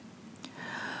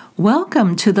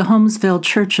Welcome to the Holmesville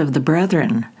Church of the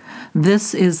Brethren.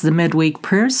 This is the midweek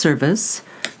prayer service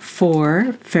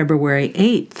for February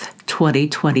 8th,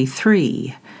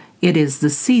 2023. It is the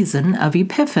season of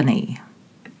Epiphany.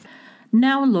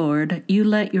 Now, Lord, you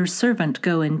let your servant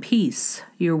go in peace.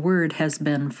 Your word has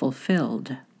been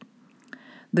fulfilled.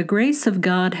 The grace of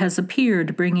God has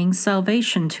appeared, bringing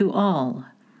salvation to all.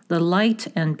 The light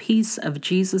and peace of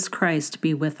Jesus Christ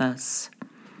be with us.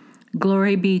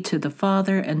 Glory be to the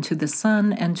Father, and to the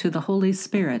Son, and to the Holy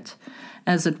Spirit,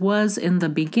 as it was in the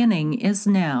beginning, is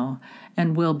now,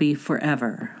 and will be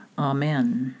forever.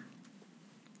 Amen.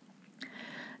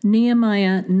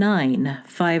 Nehemiah 9,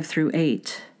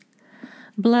 5-8.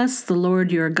 Bless the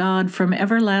Lord your God from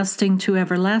everlasting to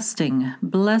everlasting.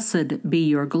 Blessed be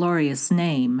your glorious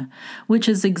name, which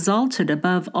is exalted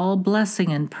above all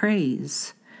blessing and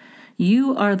praise.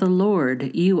 You are the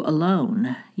Lord, you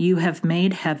alone. You have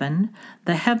made heaven,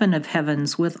 the heaven of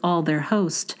heavens with all their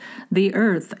host, the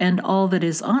earth and all that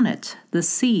is on it, the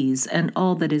seas and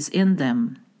all that is in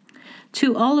them.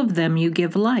 To all of them you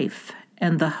give life,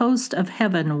 and the host of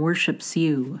heaven worships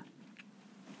you.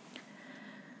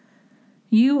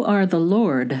 You are the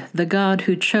Lord, the God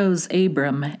who chose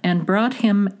Abram and brought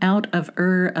him out of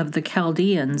Ur of the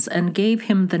Chaldeans and gave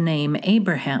him the name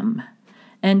Abraham.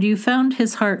 And you found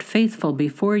his heart faithful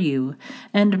before you,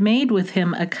 and made with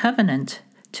him a covenant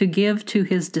to give to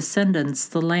his descendants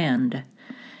the land.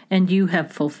 And you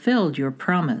have fulfilled your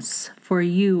promise, for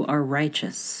you are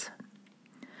righteous.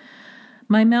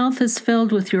 My mouth is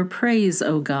filled with your praise,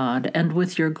 O God, and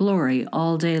with your glory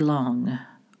all day long.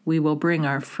 We will bring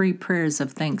our free prayers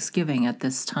of thanksgiving at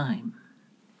this time.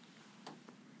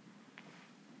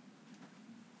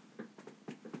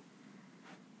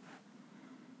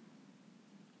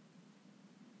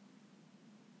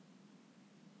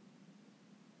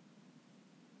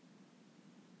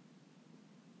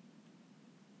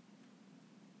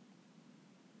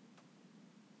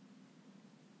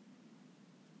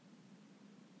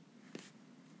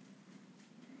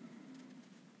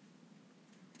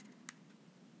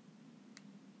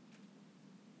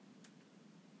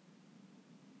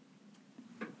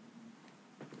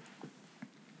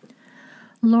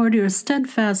 Lord, your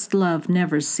steadfast love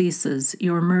never ceases.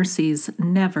 Your mercies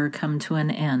never come to an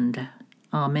end.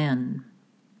 Amen.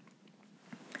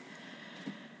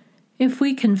 If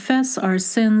we confess our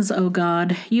sins, O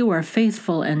God, you are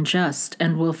faithful and just,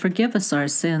 and will forgive us our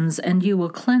sins, and you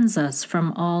will cleanse us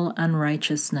from all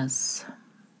unrighteousness.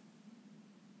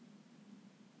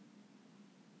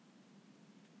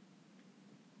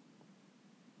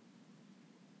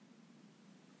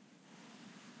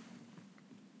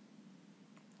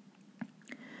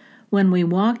 When we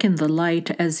walk in the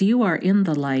light as you are in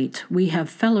the light, we have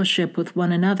fellowship with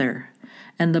one another,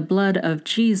 and the blood of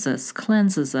Jesus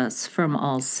cleanses us from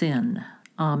all sin.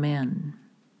 Amen.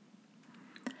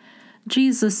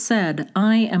 Jesus said,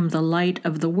 I am the light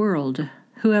of the world.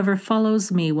 Whoever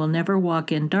follows me will never walk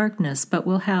in darkness, but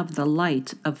will have the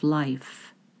light of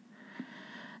life.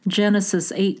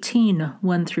 Genesis 18,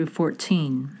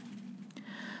 1-14.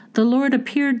 The Lord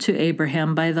appeared to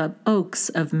Abraham by the oaks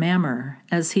of Mamre,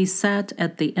 as he sat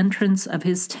at the entrance of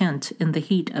his tent in the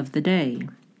heat of the day.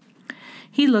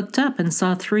 He looked up and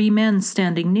saw 3 men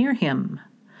standing near him.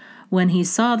 When he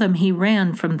saw them, he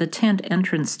ran from the tent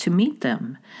entrance to meet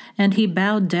them, and he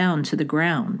bowed down to the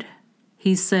ground.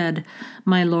 He said,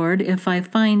 My Lord, if I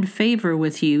find favor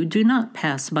with you, do not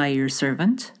pass by your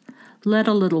servant. Let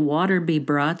a little water be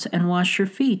brought, and wash your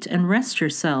feet, and rest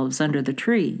yourselves under the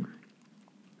tree.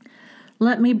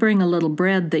 Let me bring a little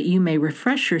bread that you may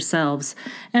refresh yourselves,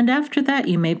 and after that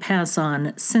you may pass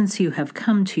on, since you have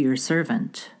come to your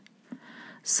servant.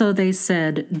 So they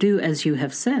said, Do as you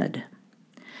have said.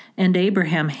 And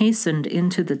Abraham hastened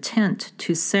into the tent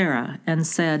to Sarah and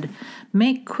said,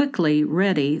 Make quickly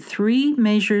ready 3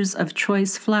 measures of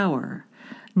choice flour,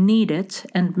 knead it,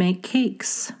 and make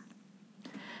cakes.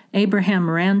 Abraham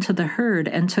ran to the herd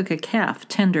and took a calf,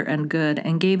 tender and good,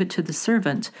 and gave it to the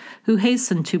servant, who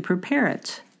hastened to prepare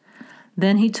it.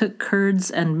 Then he took curds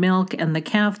and milk and the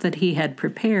calf that he had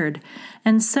prepared,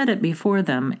 and set it before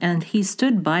them, and he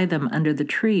stood by them under the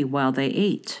tree while they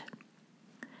ate.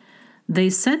 They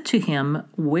said to him,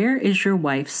 Where is your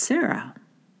wife Sarah?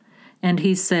 And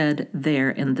he said, There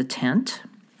in the tent.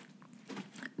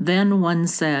 Then one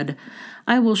said,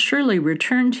 I will surely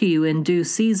return to you in due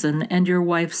season, and your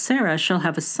wife Sarah shall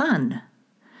have a son.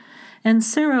 And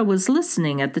Sarah was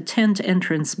listening at the tent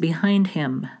entrance behind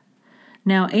him.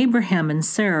 Now Abraham and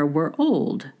Sarah were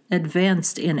old,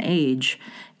 advanced in age.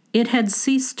 It had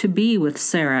ceased to be with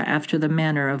Sarah after the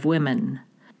manner of women.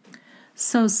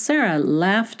 So Sarah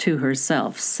laughed to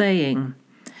herself, saying,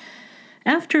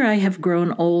 After I have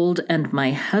grown old and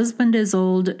my husband is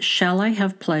old, shall I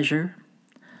have pleasure?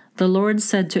 The Lord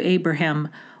said to Abraham,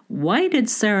 Why did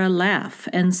Sarah laugh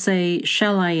and say,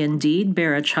 Shall I indeed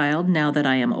bear a child now that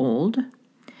I am old?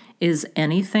 Is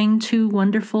anything too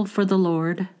wonderful for the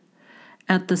Lord?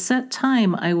 At the set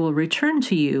time I will return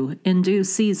to you in due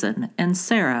season, and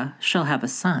Sarah shall have a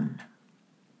son.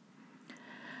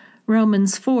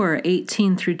 Romans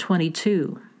 4:18 through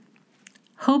 22.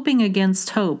 Hoping against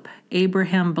hope,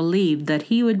 Abraham believed that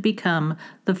he would become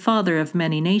the father of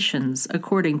many nations,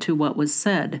 according to what was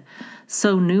said,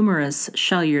 So numerous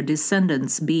shall your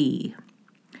descendants be.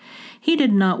 He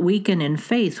did not weaken in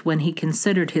faith when he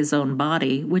considered his own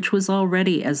body, which was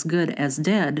already as good as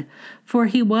dead, for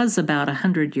he was about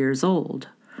 100 years old,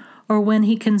 or when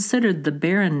he considered the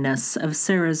barrenness of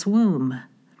Sarah's womb.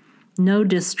 No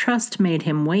distrust made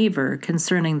him waver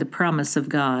concerning the promise of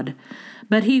God,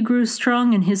 but he grew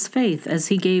strong in his faith as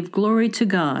he gave glory to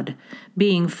God,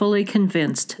 being fully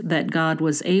convinced that God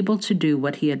was able to do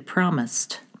what he had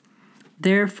promised.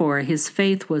 Therefore his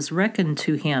faith was reckoned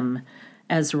to him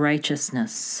as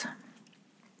righteousness.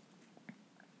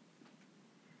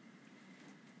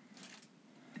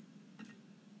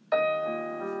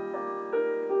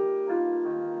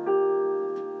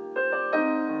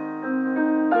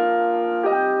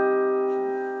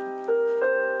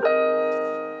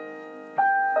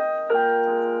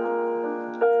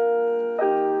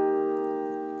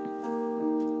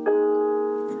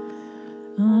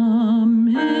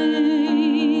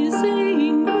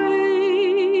 Amazing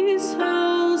grace,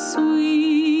 how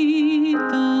sweet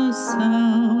the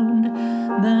sound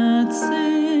that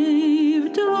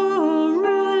saved a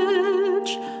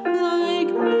wretch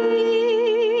like me.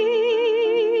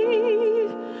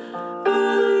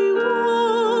 I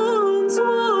once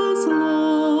was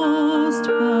lost,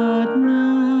 but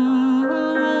now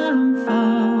am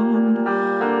found,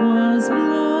 was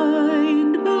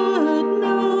blind, but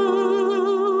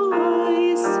now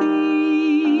I see.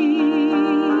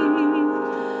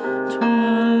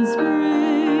 'Twas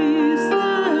grace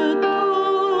that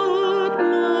taught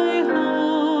my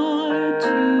heart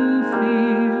to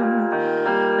fear,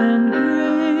 and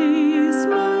grace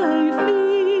my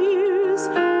fears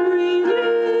relieved.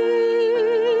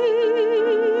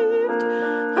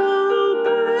 How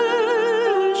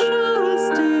precious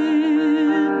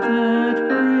did that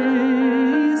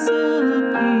grace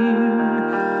appear,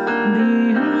 the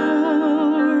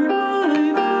hour I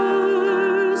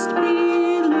first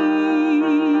believed.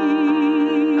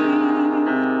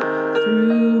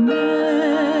 Through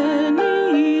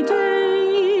many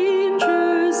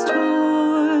dangers,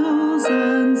 toils,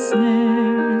 and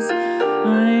snares,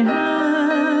 I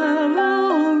have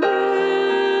already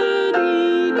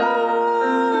come.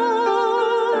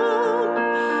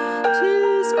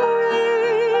 'Tis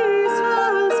grace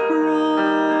has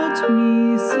brought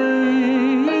me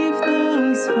safe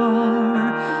thus far,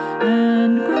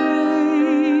 and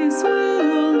grace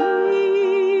will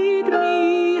lead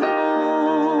me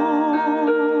home.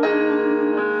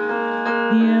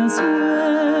 Yes,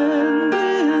 when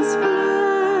this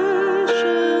flesh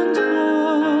and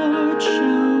heart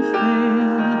shall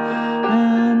fail,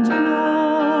 and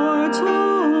mortal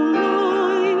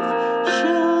life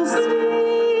shall cease,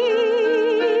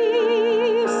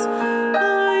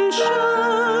 I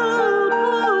shall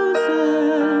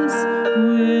possess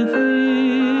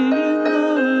within the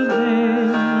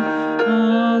veil a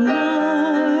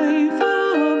life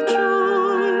of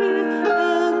joy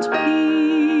and peace.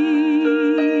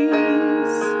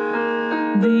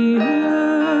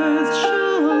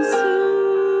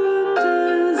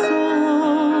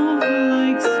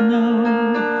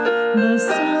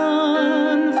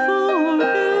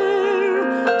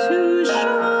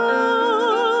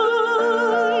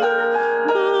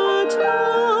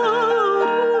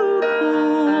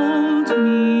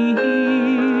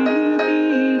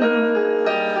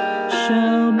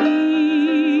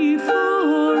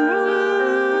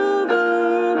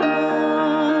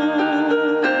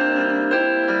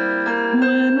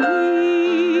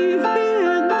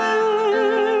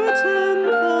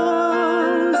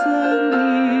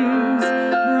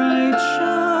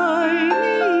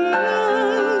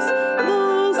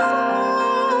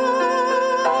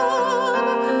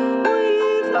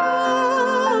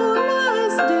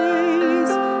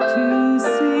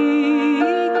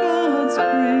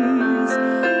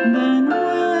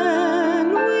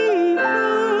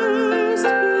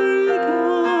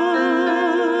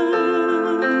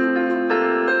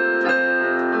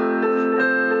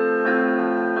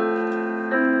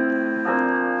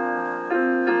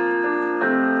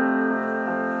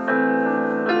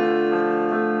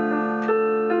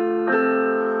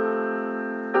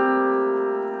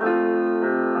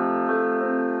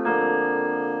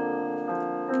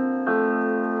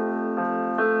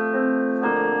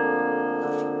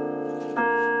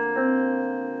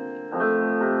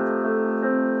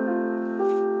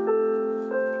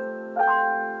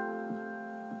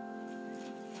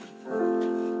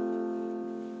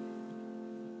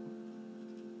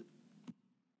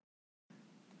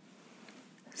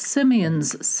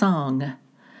 Simeon's Song.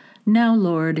 Now,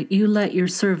 Lord, you let your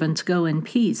servant go in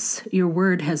peace. Your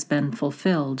word has been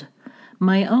fulfilled.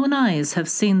 My own eyes have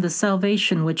seen the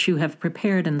salvation which you have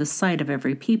prepared in the sight of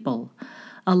every people,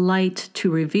 a light to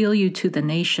reveal you to the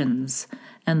nations,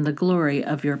 and the glory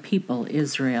of your people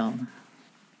Israel.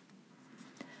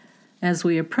 As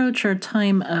we approach our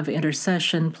time of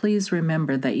intercession, please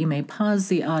remember that you may pause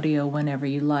the audio whenever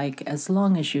you like, as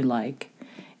long as you like,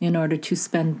 in order to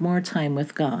spend more time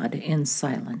with God in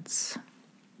silence.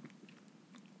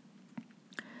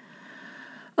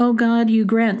 O God, you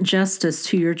grant justice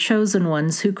to your chosen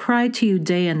ones who cry to you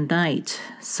day and night,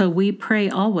 so we pray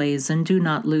always and do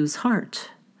not lose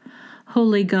heart.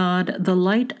 Holy God, the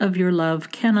light of your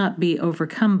love cannot be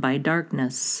overcome by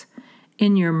darkness.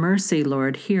 In your mercy,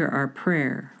 Lord, hear our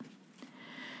prayer.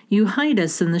 You hide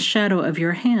us in the shadow of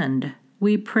your hand.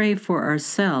 We pray for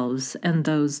ourselves and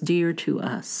those dear to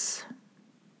us.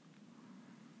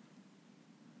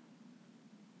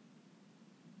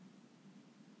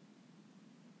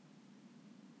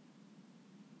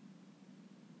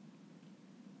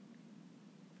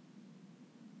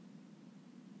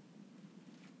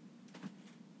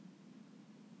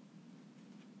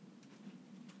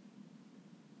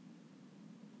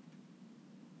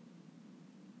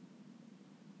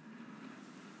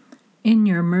 In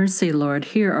your mercy, Lord,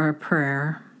 hear our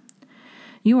prayer.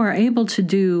 You are able to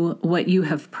do what you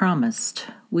have promised.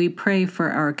 We pray for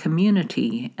our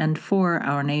community and for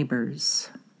our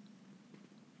neighbors.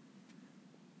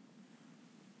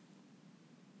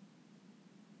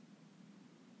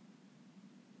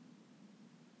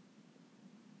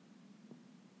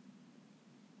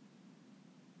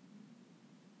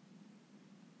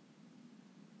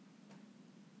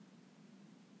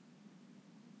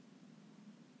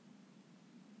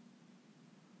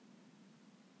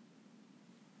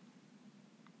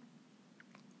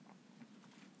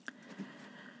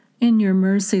 In your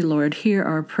mercy, Lord, hear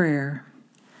our prayer.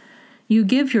 You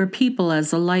give your people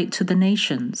as a light to the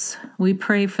nations. We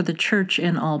pray for the church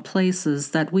in all places,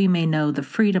 that we may know the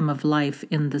freedom of life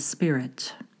in the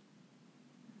Spirit.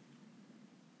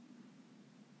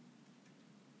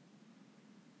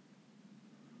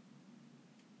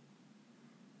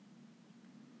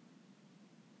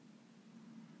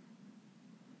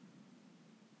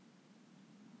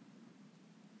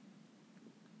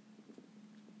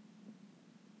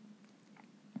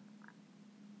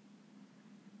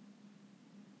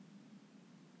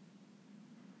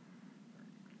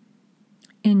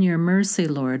 In your mercy,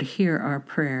 Lord, hear our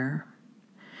prayer.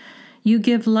 You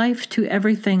give life to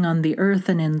everything on the earth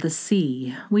and in the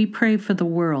sea. We pray for the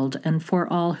world and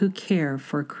for all who care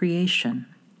for creation.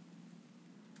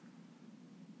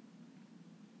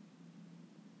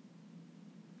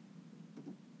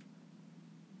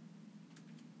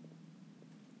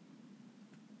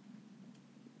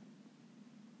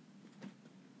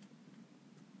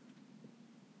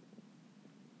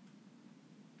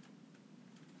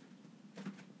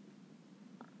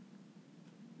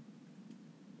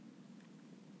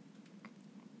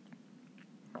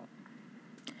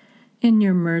 In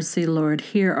your mercy, Lord,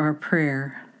 hear our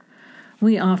prayer.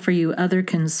 We offer you other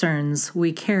concerns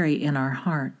we carry in our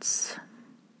hearts.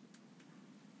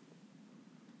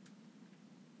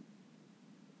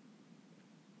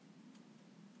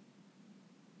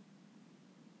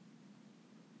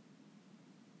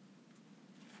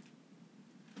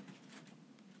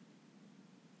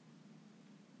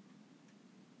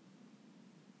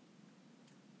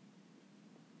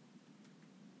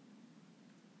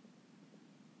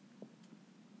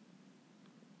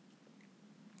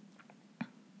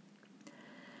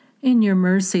 In your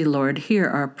mercy, Lord, hear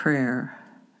our prayer.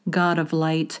 God of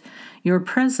light, your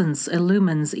presence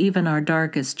illumines even our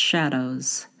darkest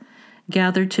shadows.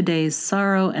 Gather today's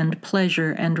sorrow and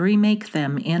pleasure and remake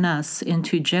them in us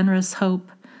into generous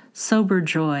hope, sober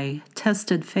joy,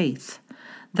 tested faith,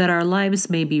 that our lives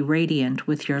may be radiant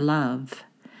with your love.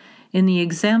 In the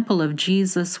example of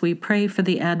Jesus, we pray for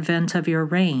the advent of your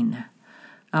reign.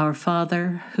 Our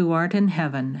Father, who art in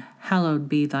heaven, hallowed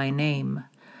be thy name.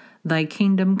 Thy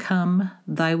kingdom come,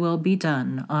 thy will be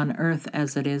done, on earth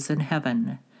as it is in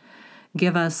heaven.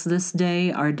 Give us this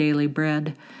day our daily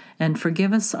bread, and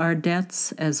forgive us our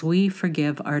debts as we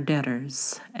forgive our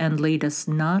debtors. And lead us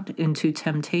not into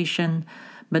temptation,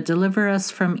 but deliver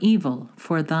us from evil.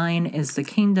 For thine is the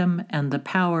kingdom, and the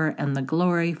power, and the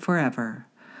glory forever.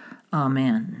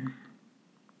 Amen.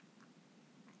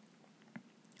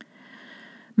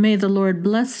 May the Lord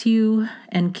bless you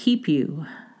and keep you.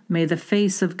 May the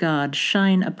face of God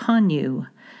shine upon you,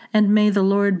 and may the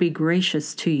Lord be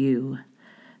gracious to you.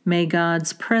 May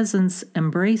God's presence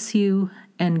embrace you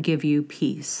and give you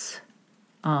peace.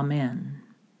 Amen.